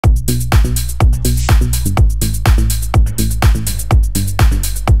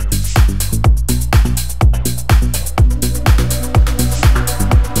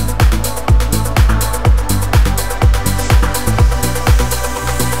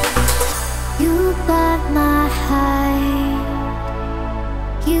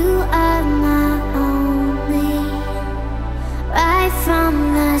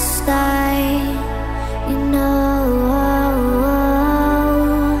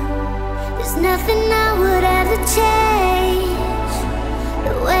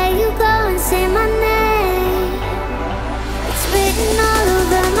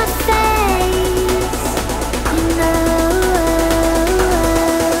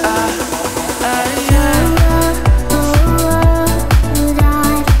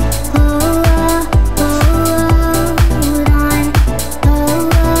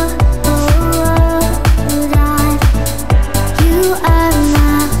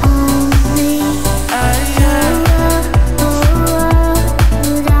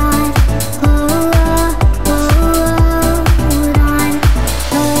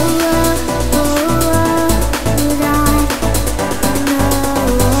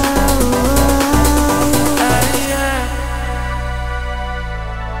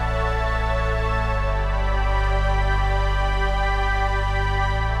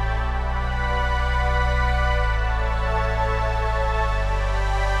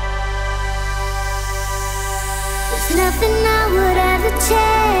Nothing I would ever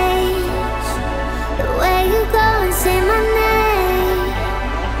change. The way you go and say my name,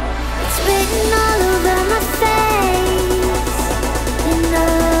 it's written all over my face. You know.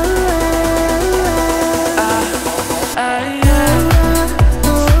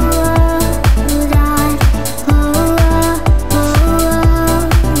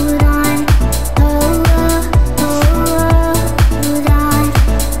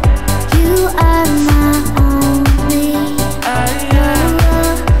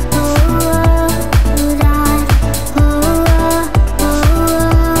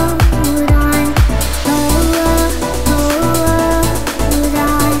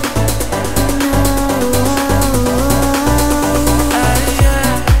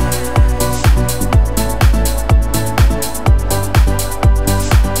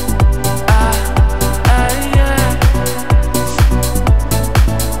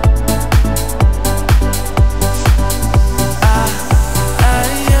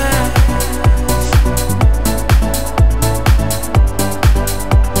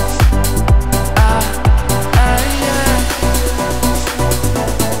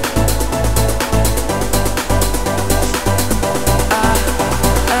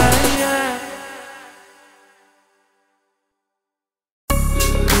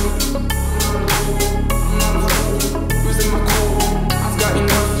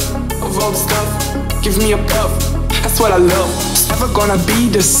 Give me a puff, that's what I love. It's never gonna be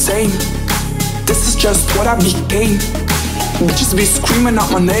the same. This is just what I became. Bitches be screaming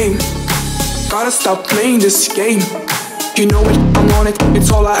out my name. Gotta stop playing this game. You know it, I'm on it,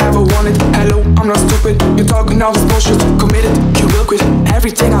 it's all I ever wanted. Hello, I'm not stupid, you're talking all this bullshit. Committed, you will quit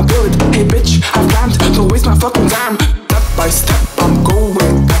everything I built. Hey bitch, I've planned, don't waste my fucking time. Step by step, I'm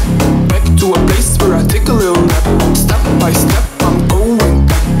going back to a place where I take a little nap. Step by step, I'm going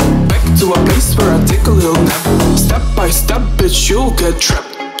back to a place where I take a little nap. Step by step, bitch, you'll get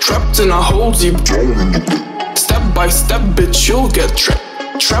trapped in a hole deep down in the black. Step by step, bitch, you'll get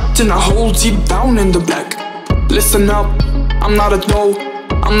trapped in a hole deep down in the black. Listen up, I'm not a doll,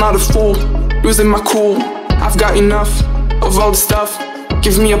 I'm not a fool, losing my cool. I've got enough of all the stuff.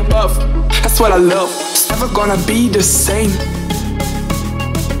 Give me a puff, that's what I love. It's never gonna be the same.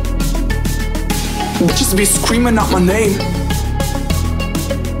 Bitches be screaming out my name.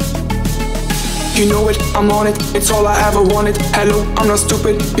 You know it, I'm on it, it's all I ever wanted. Hello, I'm not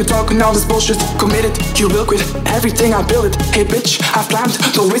stupid, you're talking all this bullshit. Committed, you will quit everything I built. Hey bitch, I've planned,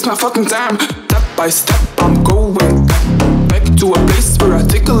 don't waste my fucking time. Step by step, I'm going back to a place where I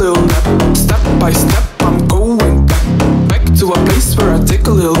take a little nap. Step by step, I'm going back to a place where I take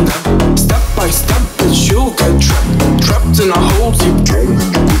a little nap. Step by step, bitch, you'll get trapped in a hole deep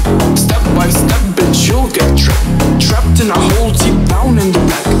down. Step by step, bitch, you'll get trapped in a hole deep down in the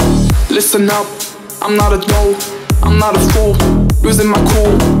black. Listen up, I'm not a doll, I'm not a fool, losing my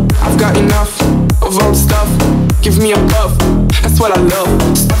cool. I've got enough of all the stuff. Give me a puff, that's what I love.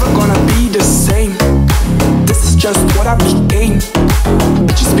 It's never gonna be the same. This is just what I became.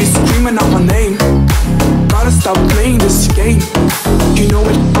 Bitches be screaming out my name. Gotta stop playing this game. You know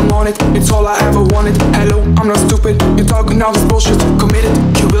it, I'm on it, it's all I ever wanted. Hello, I'm not stupid, you're talking all this bullshit. Committed,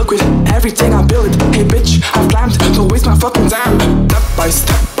 you will quit everything I built. Hey bitch, I've planned, don't waste my fucking time. Step by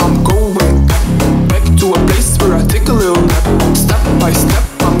step, I'm going back to a place where I take a little nap. Step by step,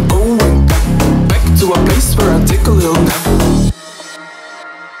 I'm going back to a place where I take a little nap.